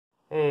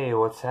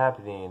what's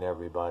happening,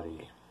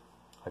 everybody?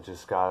 I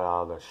just got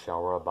out of the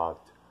shower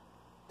about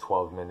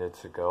 12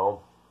 minutes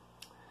ago.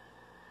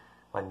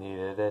 I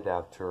needed it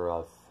after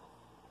a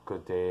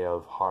good day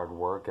of hard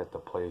work at the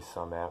place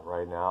I'm at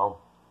right now.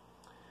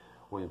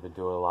 We've been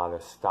doing a lot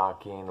of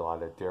stocking, a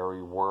lot of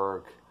dairy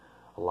work,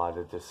 a lot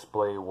of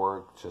display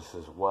work just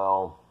as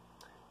well.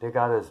 They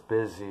got us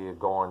busy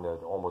going to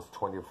almost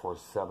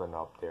 24/7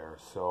 up there,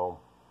 so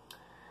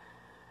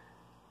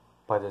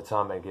by the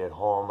time I get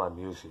home, I'm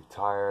usually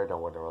tired. I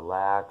want to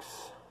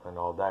relax and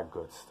all that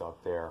good stuff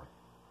there.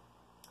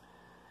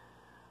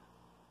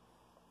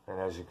 And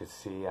as you can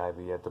see, I've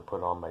yet to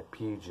put on my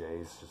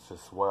PJs just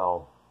as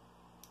well.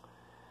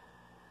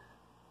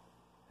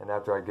 And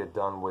after I get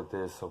done with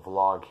this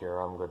vlog here,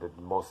 I'm going to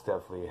most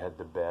definitely head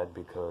to bed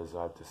because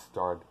I have to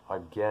start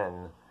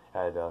again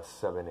at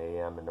 7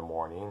 a.m. in the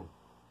morning.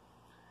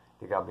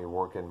 They got me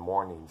working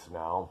mornings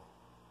now.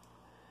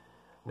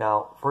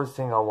 Now, first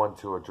thing I want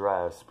to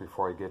address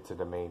before I get to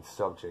the main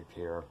subject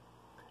here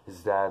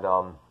is that,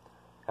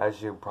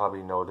 as you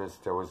probably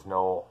noticed, there was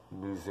no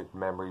Music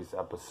Memories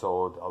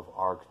episode of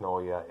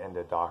Archnoia and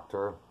the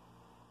Doctor.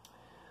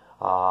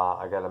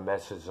 I got a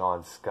message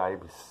on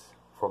Skype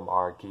from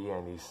Archie,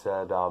 and he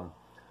said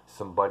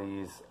some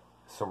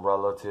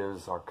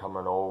relatives are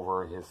coming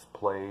over his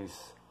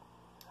place,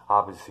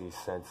 obviously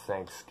since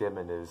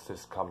Thanksgiving is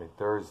this coming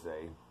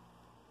Thursday.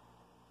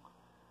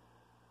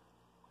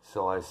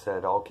 So I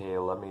said, okay,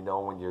 let me know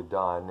when you're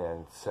done,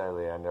 and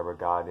sadly I never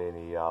got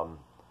any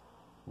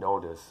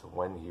notice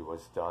when he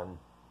was done.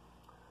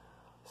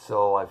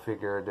 So I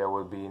figured there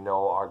would be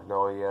no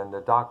Archnoia and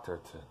the Doctor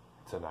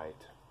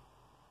tonight.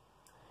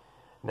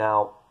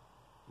 Now,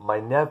 my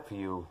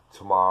nephew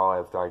tomorrow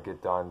after I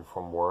get done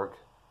from work,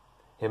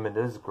 him and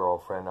his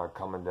girlfriend are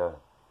coming to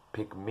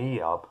pick me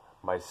up,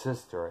 my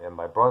sister and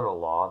my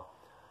brother-in-law.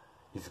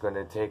 He's going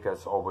to take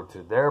us over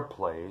to their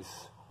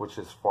place, which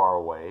is far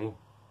away,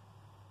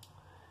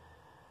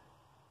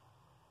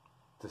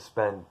 to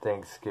spend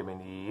Thanksgiving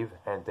Eve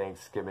and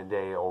Thanksgiving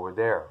Day over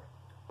there.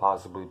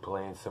 Possibly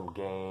playing some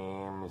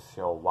games,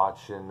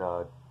 watching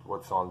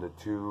what's on the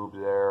tube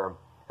there.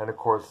 And of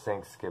course,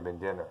 Thanksgiving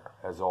dinner,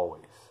 as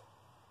always.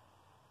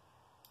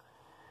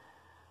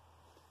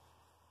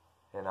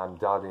 And I'm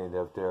doubting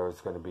if there's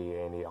going to be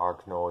any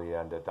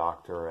Archnoia and the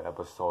Doctor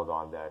episode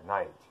on that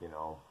night,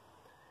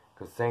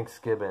 Because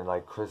Thanksgiving,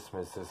 like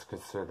Christmas, is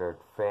considered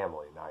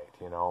family night,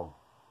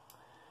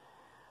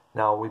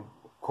 Now,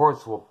 of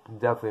course, we'll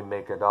definitely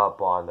make it up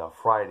on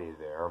Friday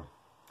there.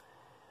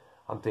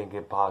 I'm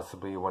thinking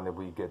possibly when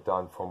we get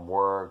done from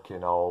work,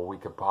 we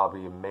could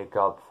probably make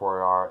up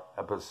for our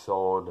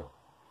episode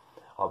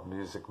of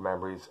Music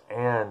Memories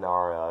and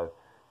our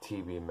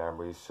TV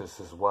memories just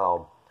as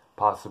well.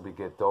 Possibly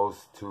get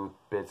those two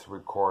bits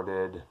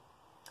recorded.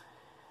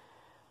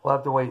 We'll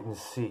have to wait and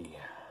see,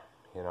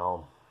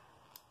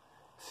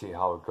 see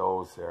how it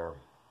goes there.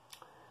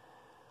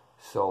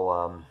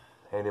 So,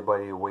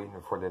 anybody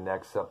waiting for the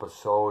next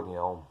episode,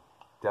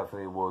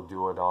 definitely we'll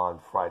do it on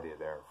Friday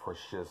there for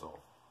shizzle.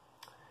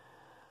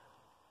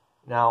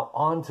 Now,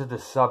 on to the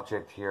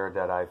subject here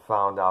that I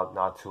found out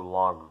not too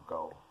long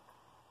ago.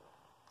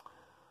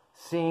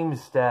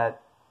 Seems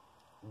that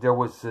there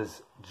was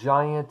this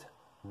giant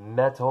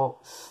metal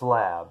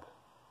slab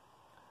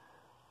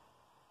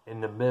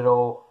in the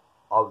middle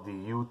of the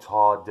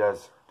Utah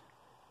desert,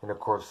 and of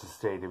course the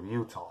state of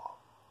Utah.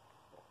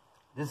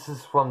 This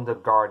is from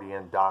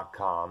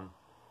TheGuardian.com.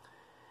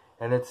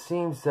 And it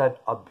seems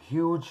that a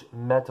huge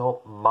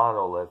metal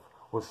monolith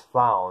was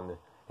found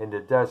in the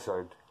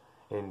desert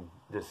in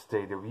the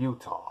state of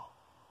Utah.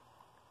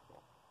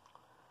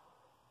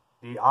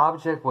 The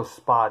object was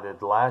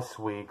spotted last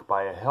week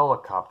by a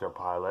helicopter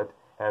pilot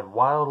and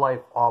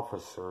wildlife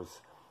officers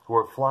who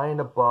were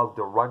flying above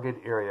the rugged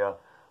area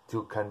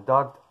to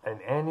conduct an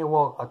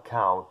annual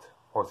count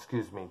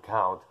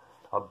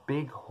of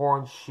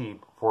bighorn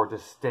sheep for the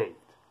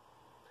state.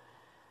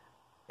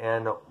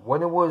 And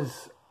when it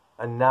was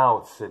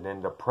announced it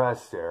in the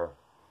press there,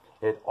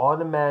 it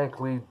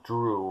automatically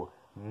drew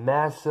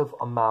massive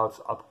amounts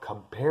of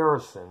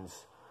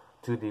comparisons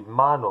to the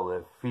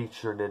monolith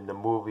featured in the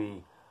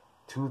movie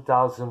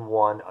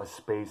 2001: A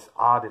Space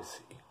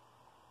Odyssey,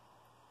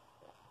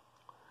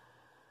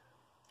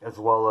 as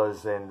well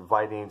as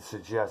inviting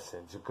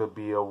suggestions. It could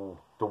be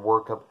the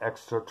work of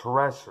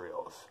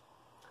extraterrestrials.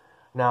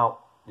 Now,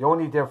 the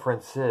only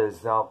difference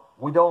is, now,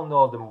 we don't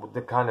know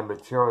the kind of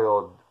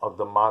material of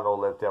the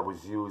monolith that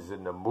was used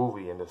in the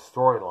movie, in the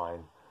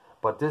storyline,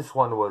 but this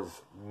one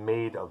was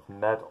made of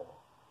metal.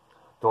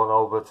 Don't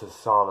know if it's a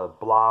solid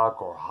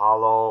block or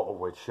hollow or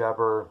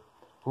whichever.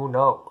 Who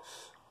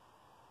knows?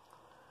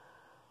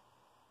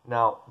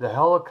 Now, the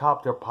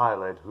helicopter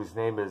pilot, whose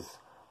name is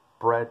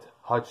Brett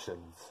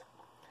Hutchins,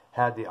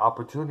 had the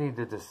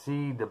opportunity to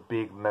see the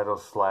big metal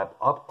slab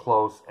up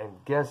close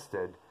and guessed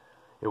it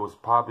was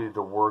probably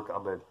the work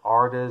of an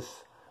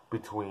artist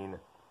between,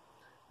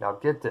 now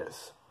get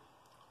this,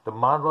 the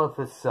monolith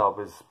itself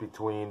is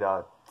between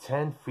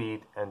 10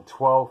 feet and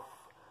 12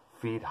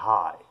 feet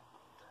high,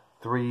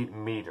 3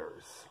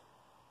 meters.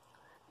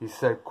 He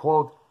said,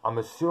 quote, "I'm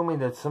assuming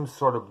that some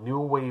sort of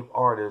new wave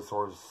artist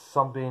or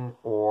something,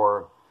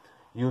 or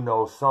you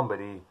know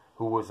somebody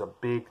who was a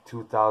big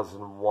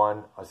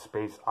 2001 A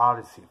Space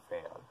Odyssey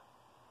fan."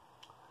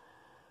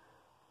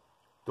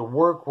 The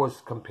work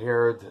was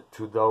compared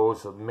to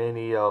those of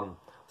many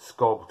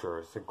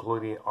sculptors,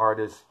 including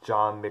artist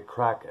John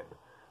McCracken,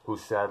 who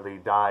sadly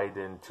died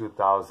in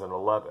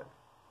 2011.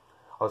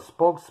 A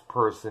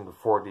spokesperson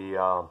for the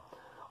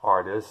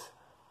artist,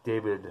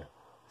 David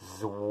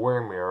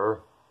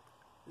Zwirner,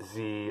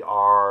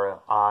 Zirner,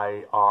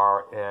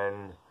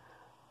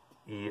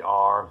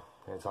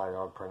 as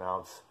I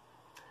pronounce,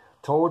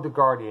 told The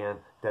Guardian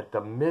that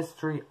the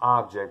mystery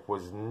object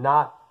was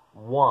not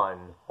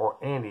one or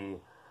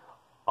any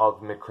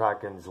of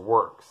McCracken's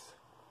works,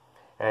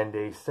 and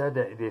they said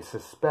that they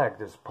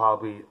suspect it's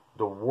probably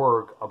the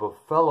work of a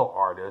fellow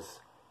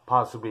artist,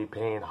 possibly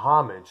paying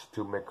homage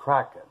to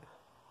McCracken.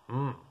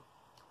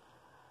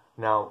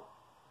 Now,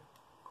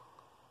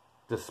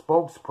 the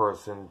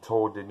spokesperson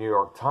told the New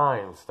York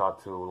Times not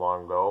too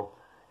long ago,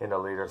 in a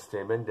later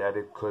statement, that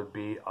it could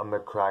be a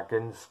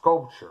McCracken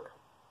sculpture.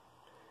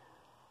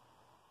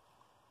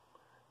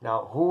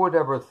 Now, who would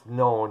ever have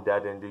known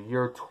that in the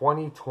year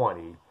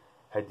 2020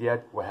 had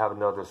yet would have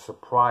another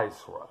surprise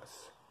for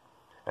us?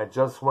 And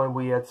just when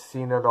we had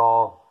seen it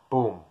all,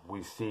 boom,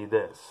 we see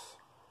this.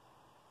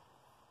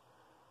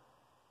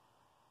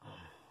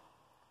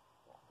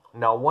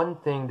 Now, one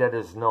thing that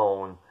is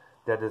known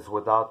that is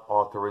without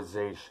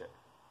authorization.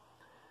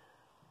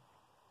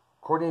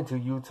 According to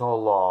Utah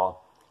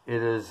law,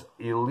 it is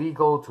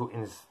illegal to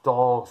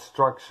install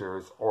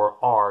structures or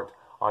art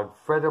on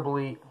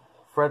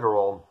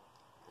federal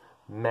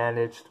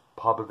managed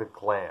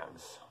public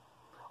lands,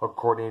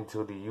 according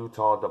to the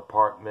Utah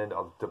Department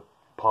of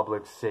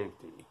Public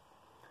Safety.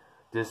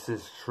 This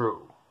is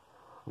true,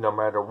 no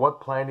matter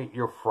what planet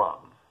you're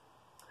from.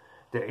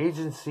 The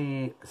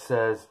agency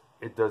says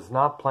it does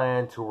not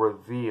plan to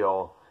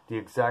reveal the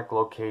exact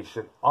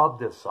location of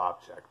this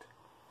object,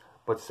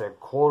 but said,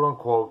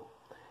 quote-unquote,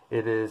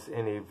 it is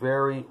in a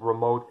very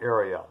remote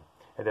area,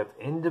 and if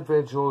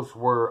individuals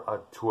were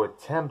to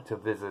attempt to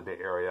visit the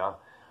area,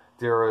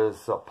 there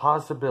is a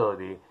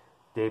possibility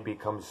they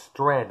become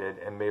stranded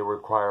and may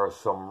require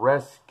some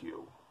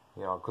rescue.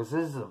 You know, because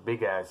this is a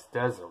big-ass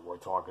desert we're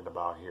talking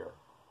about here.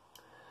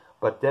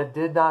 But that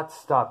did not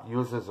stop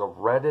users of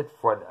Reddit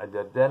from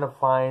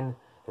identifying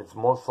its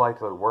most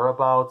likely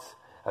whereabouts,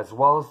 as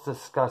well as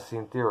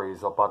discussing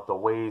theories about the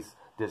ways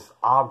this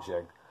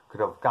object could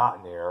have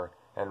gotten there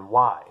and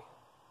why.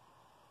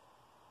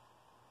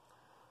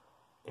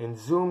 In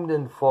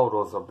zoomed-in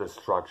photos of the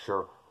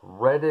structure,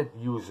 Reddit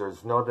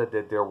users noted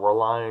that there were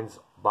lines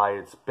by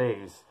its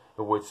base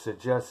which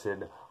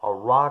suggested a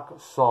rock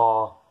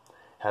saw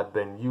had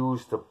been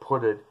used to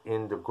put it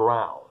in the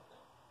ground,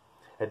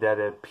 and that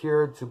it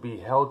appeared to be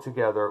held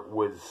together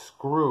with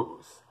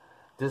screws,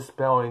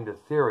 dispelling the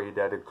theory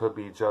that it could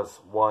be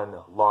just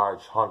one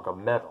large hunk of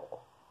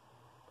metal.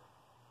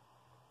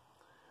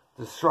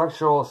 The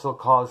structure also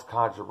caused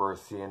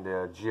controversy in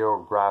the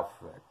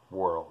geographic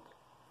world,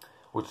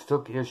 which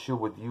took issue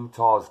with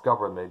Utah's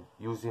government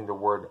using the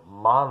word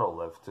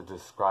monolith to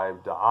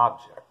describe the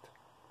object.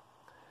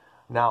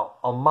 Now,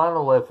 a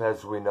monolith,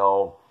 as we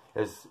know,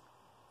 is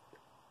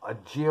a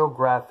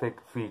geographic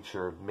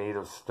feature made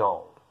of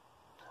stone.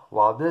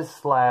 While this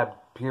slab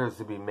appears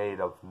to be made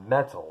of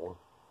metal,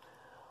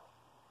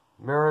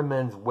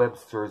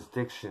 Merriam-Webster's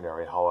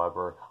dictionary,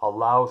 however,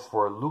 allows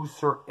for a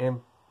looser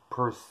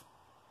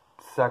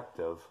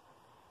perspective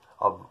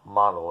of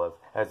monolith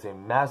as a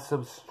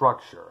massive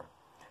structure,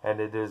 and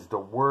it is the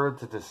word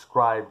to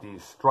describe the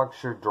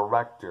structure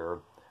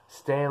director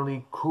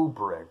Stanley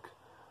Kubrick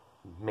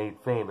made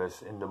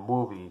famous in the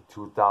movie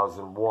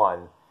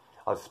 2001,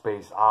 A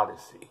Space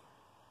Odyssey.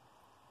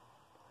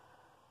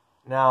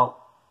 Now,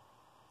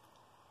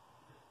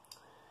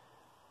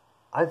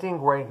 I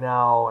think right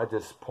now, at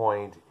this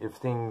point, if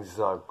things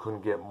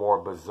couldn't get more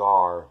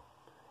bizarre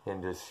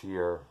in this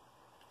year,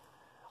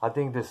 I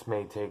think this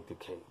may take the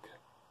cake.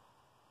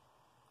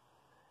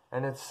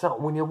 And it's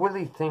when you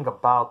really think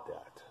about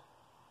that,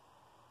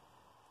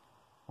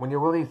 when you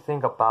really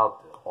think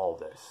about all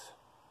this,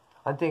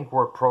 I think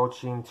we're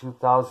approaching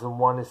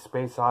 2001 A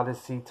Space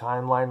Odyssey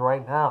timeline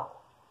right now.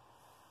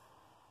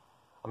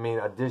 I mean,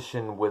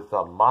 addition with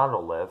a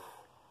monolith,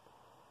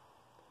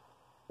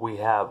 we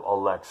have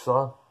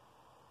Alexa,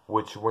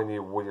 which when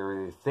you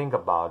really think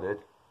about it,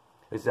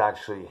 is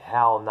actually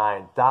HAL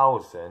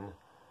 9000,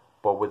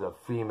 but with a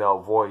female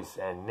voice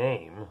and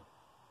name.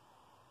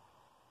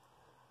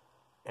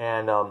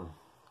 And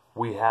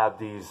we have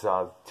these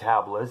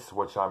tablets,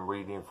 which I'm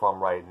reading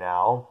from right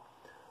now,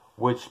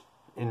 which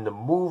in the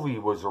movie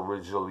was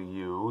originally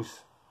used.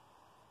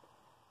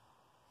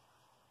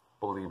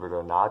 Believe it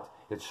or not,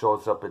 it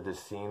shows up in the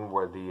scene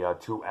where the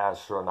two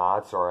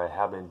astronauts are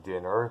having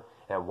dinner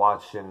and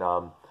watching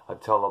a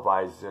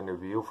televised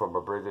interview from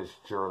a British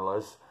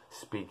journalist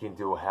speaking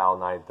to HAL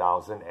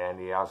 9000 and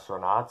the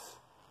astronauts.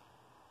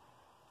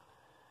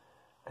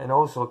 And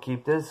also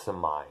keep this in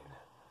mind.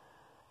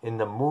 in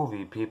the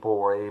movie, people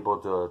were able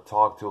to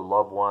talk to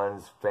loved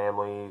ones,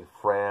 family,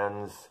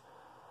 friends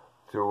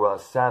through a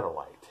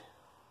satellite.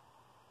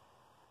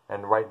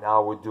 And right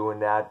now we're doing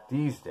that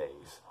these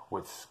days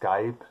with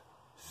Skype,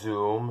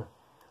 Zoom,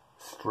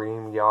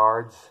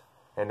 StreamYards,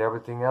 and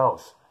everything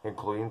else,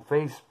 including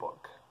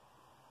Facebook.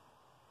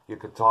 You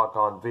could talk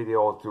on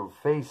video through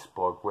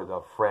Facebook with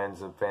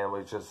friends and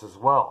family just as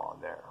well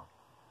on there.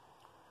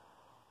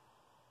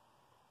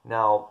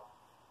 Now,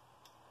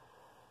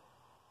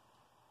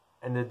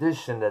 in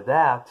addition to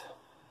that,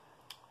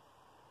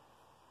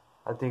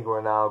 I think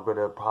we're now going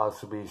to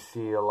possibly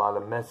see a lot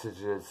of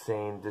messages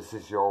saying this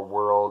is your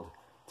world,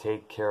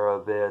 take care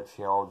of it,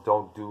 you know,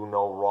 don't do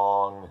no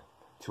wrong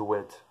to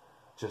it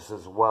just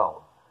as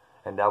well.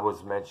 And that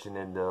was mentioned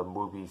in the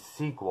movie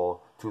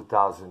sequel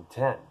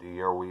 2010, the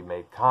year we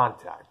made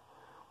contact,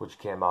 which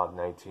came out in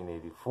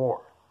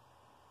 1984.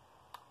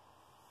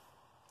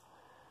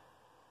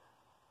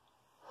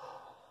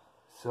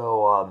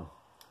 So,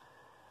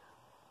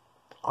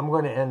 I'm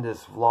going to end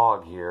this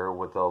vlog here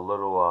with a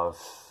little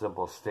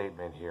simple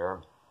statement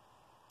here.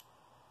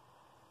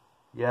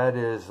 Yeah, it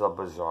is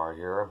bizarre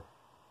here,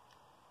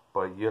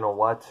 but you know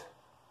what?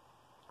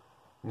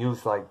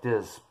 News like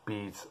this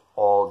beats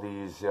all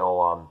these,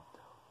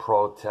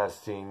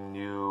 protesting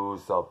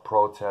news of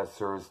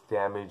protesters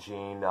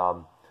damaging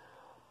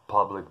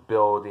public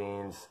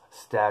buildings,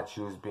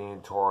 statues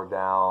being torn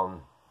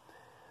down,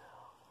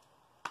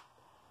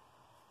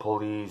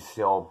 police,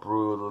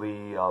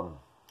 brutally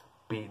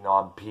beating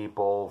on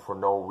people for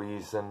no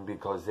reason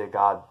because they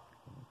got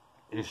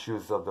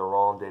issues of their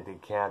own that they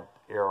can't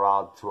air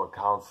out to a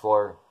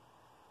counselor.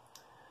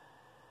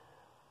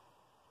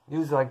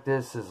 News like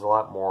this is a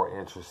lot more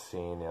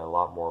interesting and a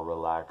lot more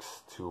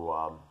relaxed to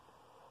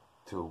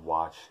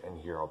watch and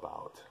hear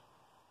about.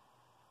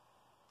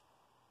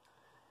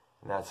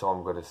 And that's all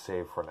I'm going to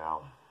say for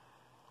now.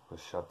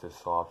 Let's shut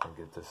this off and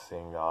get this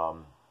thing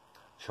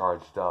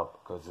charged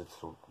up because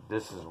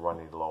this is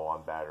running low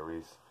on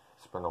batteries.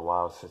 It's been a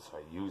while since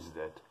I used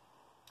it.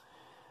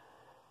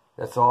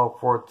 That's all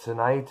for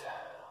tonight.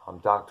 I'm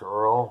Dr.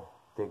 Earl.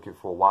 Thank you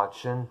for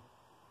watching.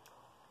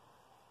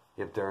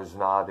 If there's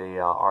not a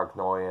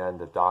Arknoia and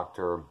the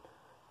Doctor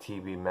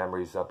TV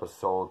Memories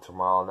episode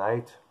tomorrow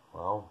night,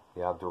 well,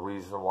 you have the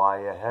reason why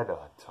ahead of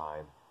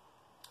time.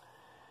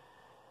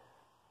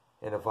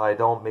 And if I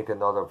don't make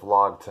another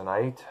vlog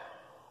tonight,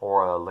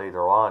 or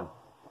later on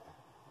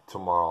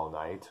tomorrow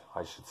night,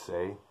 I should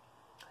say,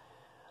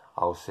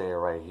 I'll say it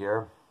right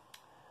here.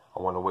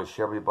 I want to wish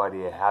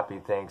everybody a happy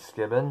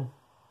Thanksgiving.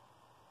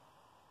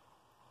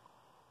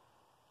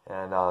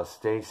 And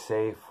stay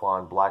safe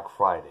on Black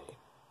Friday.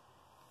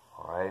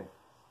 Alright?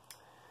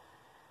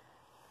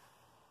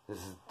 This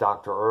is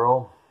Dr.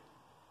 Earl.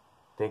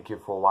 Thank you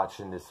for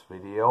watching this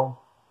video.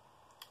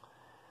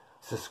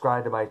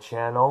 Subscribe to my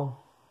channel.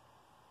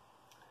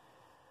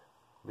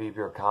 Leave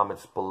your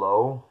comments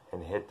below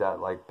and hit that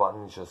like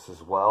button just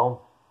as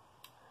well.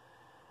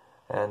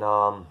 And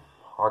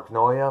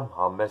Arknoia,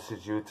 I'll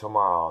message you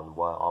tomorrow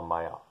on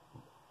my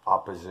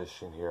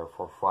opposition here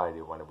for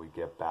Friday when we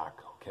get back,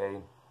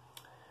 okay?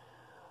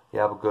 You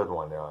have a good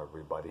one there,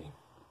 everybody.